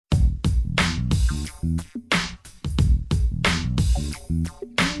It's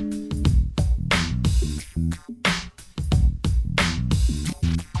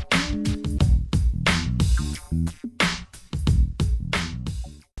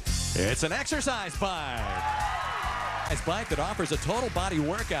an exercise bike. It's a bike that offers a total body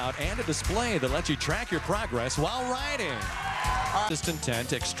workout and a display that lets you track your progress while riding. Resistant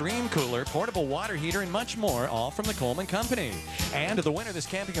tent, extreme cooler, portable water heater, and much more, all from the Coleman Company. And the winner of this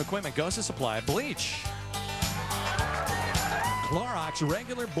camping equipment goes to supply bleach. Clorox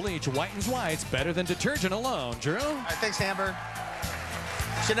regular bleach whitens whites better than detergent alone. Drew? All right, thanks, Amber.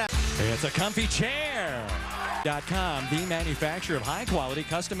 It's a comfy chair. .com, the manufacturer of high-quality,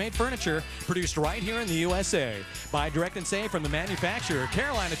 custom-made furniture produced right here in the USA. Buy direct and save from the manufacturer,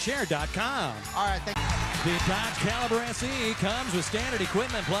 CarolinaChair.com. All right, thank you. The Dodge Caliber SE comes with standard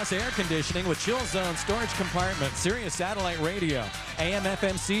equipment plus air conditioning with chill zone storage compartment, Sirius satellite radio, AM,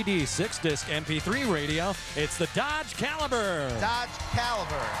 FM, CD, 6-disc MP3 radio. It's the Dodge Caliber. Dodge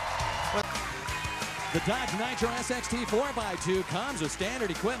Caliber. The Dodge Nitro SXT 4x2 comes with standard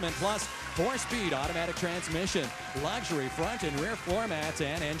equipment plus 4-speed automatic transmission, luxury front and rear floor mats,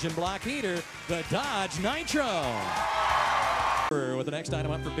 and engine block heater. The Dodge Nitro. With the next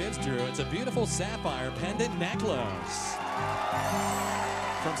item up for bids, Drew, it's a beautiful sapphire pendant necklace.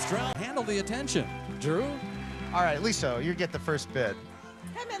 From Stroud, handle the attention. Drew? All right, Lisa, you get the first bid.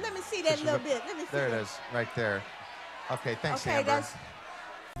 Hey, man, let me see that little bit. Let me see There it that. is, right there. Okay, thanks, Okay, Amber. that's...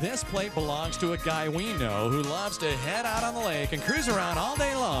 This plate belongs to a guy we know who loves to head out on the lake and cruise around all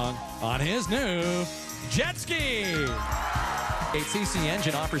day long on his new jet ski. 8cc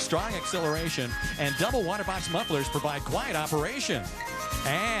engine offers strong acceleration, and double water box mufflers provide quiet operation.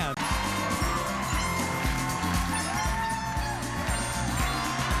 And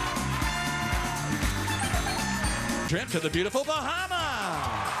trip to the beautiful Bahamas.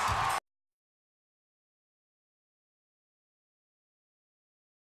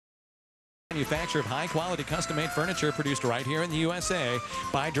 Manufacturer of high-quality custom-made furniture produced right here in the USA.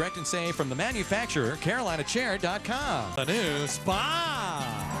 Buy direct and save from the manufacturer, CarolinaChair.com. The new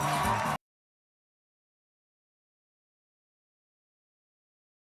spa.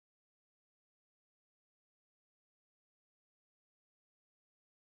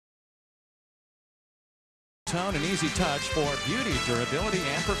 Tone and easy touch for beauty, durability,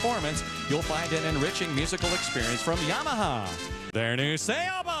 and performance. You'll find an enriching musical experience from Yamaha. Their new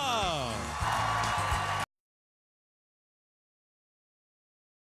sailboat.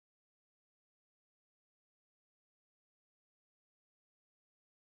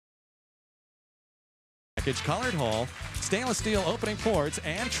 Package colored hull, stainless steel opening ports,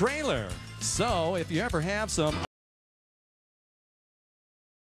 and trailer. So if you ever have some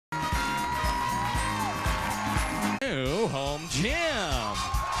new home gym.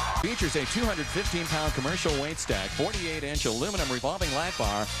 Features a 215-pound commercial weight stack, 48-inch aluminum revolving lat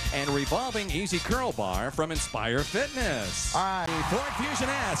bar, and revolving easy curl bar from Inspire Fitness. All right. The Ford Fusion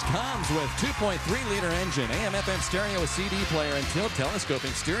S comes with 2.3-liter engine, AM/FM stereo with CD player, and tilt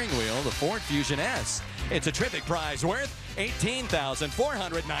telescoping steering wheel. The Ford Fusion S. It's a terrific prize worth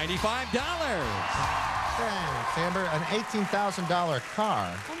 $18,495. Thanks, Amber. An $18,000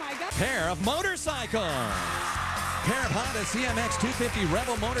 car. Oh, my God. Pair of motorcycles. Pair of Honda CMX 250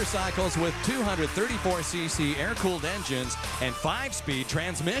 Rebel motorcycles with 234cc air-cooled engines and 5-speed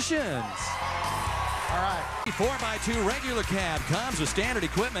transmissions. All right. The 4x2 regular cab comes with standard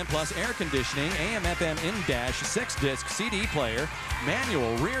equipment plus air conditioning, AM/FM in-dash, 6-disc CD player,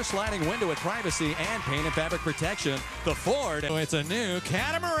 manual rear sliding window with privacy, and paint and fabric protection. The Ford, it's a new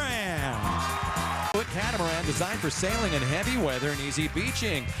catamaran. Catamaran designed for sailing in heavy weather and easy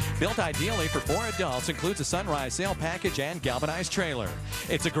beaching. Built ideally for 4 adults, includes a sunrise sail package and galvanized trailer.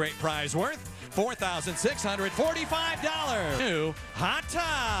 It's a great prize worth $4,645. New hot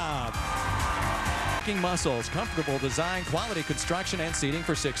tub. Muscles, comfortable design, quality construction, and seating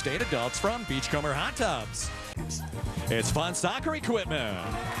for 6 to 8 adults from Beachcomber Hot Tubs. It's fun soccer equipment.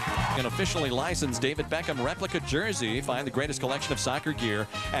 An officially licensed David Beckham replica jersey. Find the greatest collection of soccer gear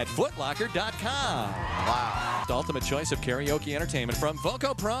at footlocker.com. Wow. The ultimate choice of karaoke entertainment from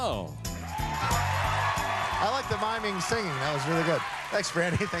Voco Pro. I like the miming singing. That was really good. Thanks,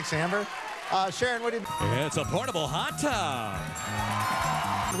 Brandy. Thanks, Amber. Sharon, what do you... It's a portable hot tub.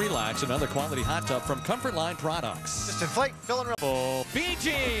 Relax, another quality hot tub from Comfort Line Products. Just inflate, fill, and... Oh,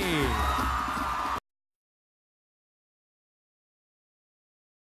 Fiji.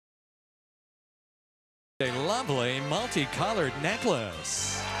 A lovely multicolored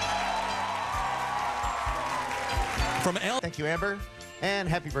necklace. From Thank you, Amber. And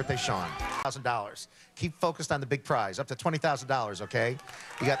happy birthday, Sean. $1,000. Keep focused on the big prize, up to $20,000, okay?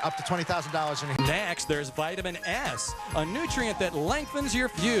 You got up to $20,000 in here. Next, there's vitamin S, a nutrient that lengthens your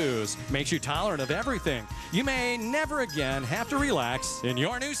fuse, makes you tolerant of everything. You may never again have to relax in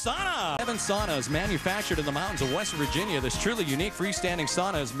your new sauna. 7 saunas manufactured in the mountains of West Virginia. This truly unique freestanding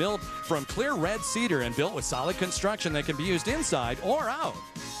sauna is milled from clear red cedar and built with solid construction that can be used inside or out.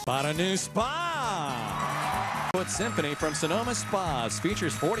 Bought a new spa. Symphony from Sonoma Spas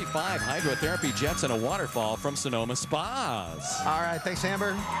features 45 hydrotherapy jets and a waterfall from Sonoma Spas. All right, thanks,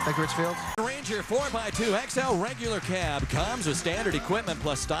 Amber. Thank you, Richfield. Ranger 4x2 XL regular cab comes with standard equipment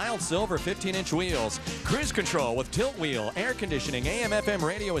plus styled silver 15-inch wheels, cruise control with tilt wheel, air conditioning, AM/FM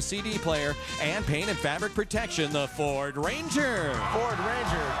radio with CD player, and paint and fabric protection. The Ford Ranger. Ford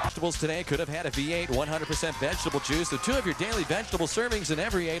Ranger. Vegetables today could have had a V8 100% vegetable juice, the 2 of your daily vegetable servings in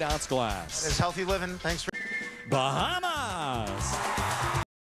every 8-ounce glass. It's healthy living. Thanks for Bahamas.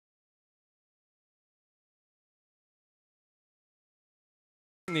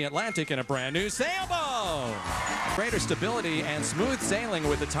 The Atlantic in a brand new sailboat. Greater stability and smooth sailing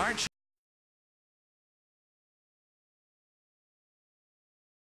with its hard